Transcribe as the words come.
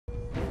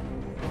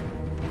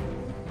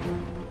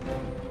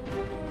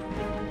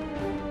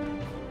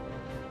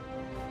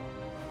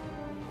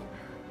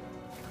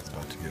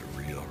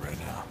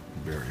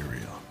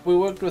We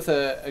worked with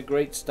a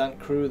great stunt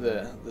crew,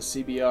 the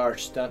CBR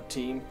stunt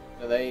team.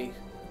 They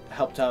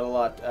helped out a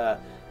lot.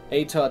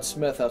 Todd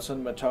Smith, our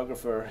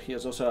cinematographer, he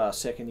was also our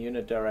second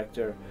unit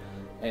director,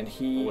 and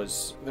he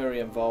was very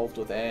involved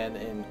with Anne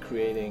in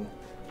creating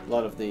a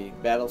lot of the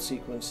battle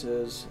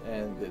sequences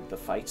and the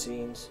fight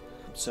scenes.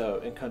 So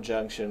in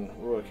conjunction,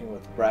 we're working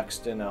with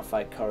Braxton, our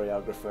fight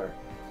choreographer,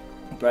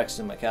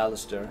 Braxton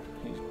McAllister.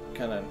 He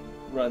kind of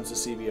runs the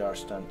CBR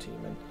stunt team,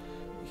 and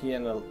he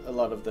and a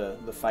lot of the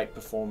fight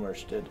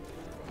performers did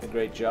a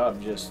great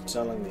job just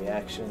selling the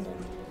action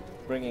and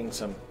bringing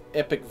some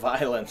epic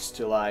violence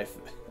to life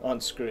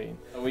on screen.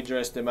 We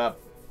dressed them up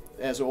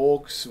as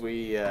orcs,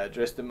 we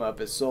dressed them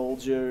up as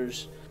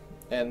soldiers,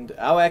 and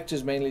our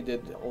actors mainly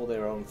did all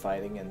their own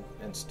fighting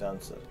and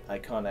stunts. I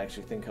can't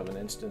actually think of an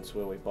instance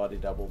where we body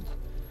doubled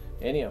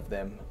any of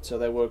them. So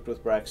they worked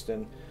with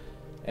Braxton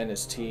and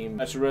his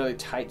team. It's a really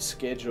tight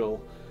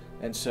schedule,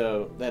 and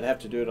so they'd have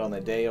to do it on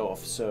their day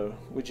off. So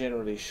we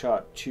generally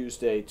shot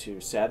Tuesday to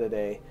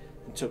Saturday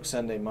and took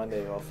Sunday,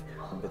 Monday off.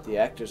 But the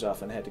actors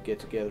often had to get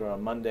together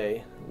on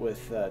Monday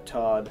with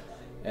Todd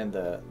and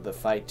the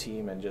fight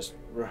team and just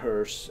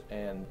rehearse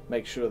and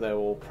make sure they were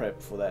all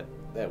prepped for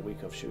that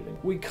week of shooting.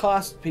 We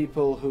cast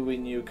people who we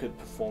knew could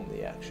perform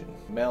the action.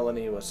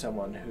 Melanie was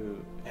someone who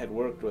had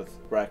worked with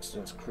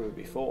Braxton's crew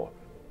before.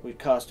 We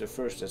cast her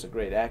first as a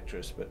great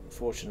actress, but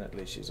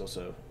fortunately she's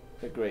also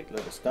a great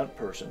little stunt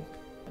person.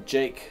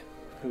 Jake,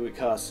 who we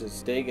cast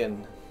as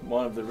Dagon,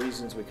 one of the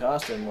reasons we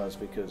cast him was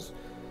because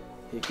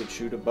he could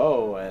shoot a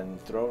bow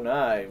and throw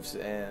knives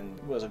and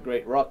was a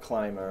great rock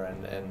climber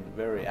and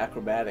very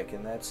acrobatic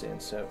in that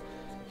sense. So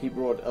he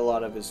brought a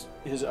lot of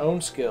his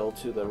own skill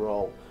to the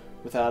role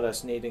without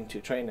us needing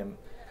to train him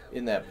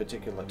in that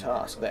particular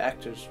task. The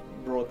actors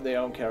brought their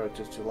own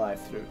characters to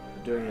life through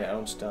doing their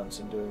own stunts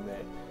and doing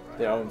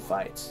their own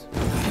fights.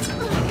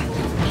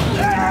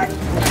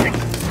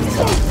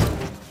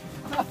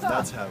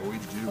 That's how we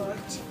do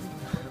it.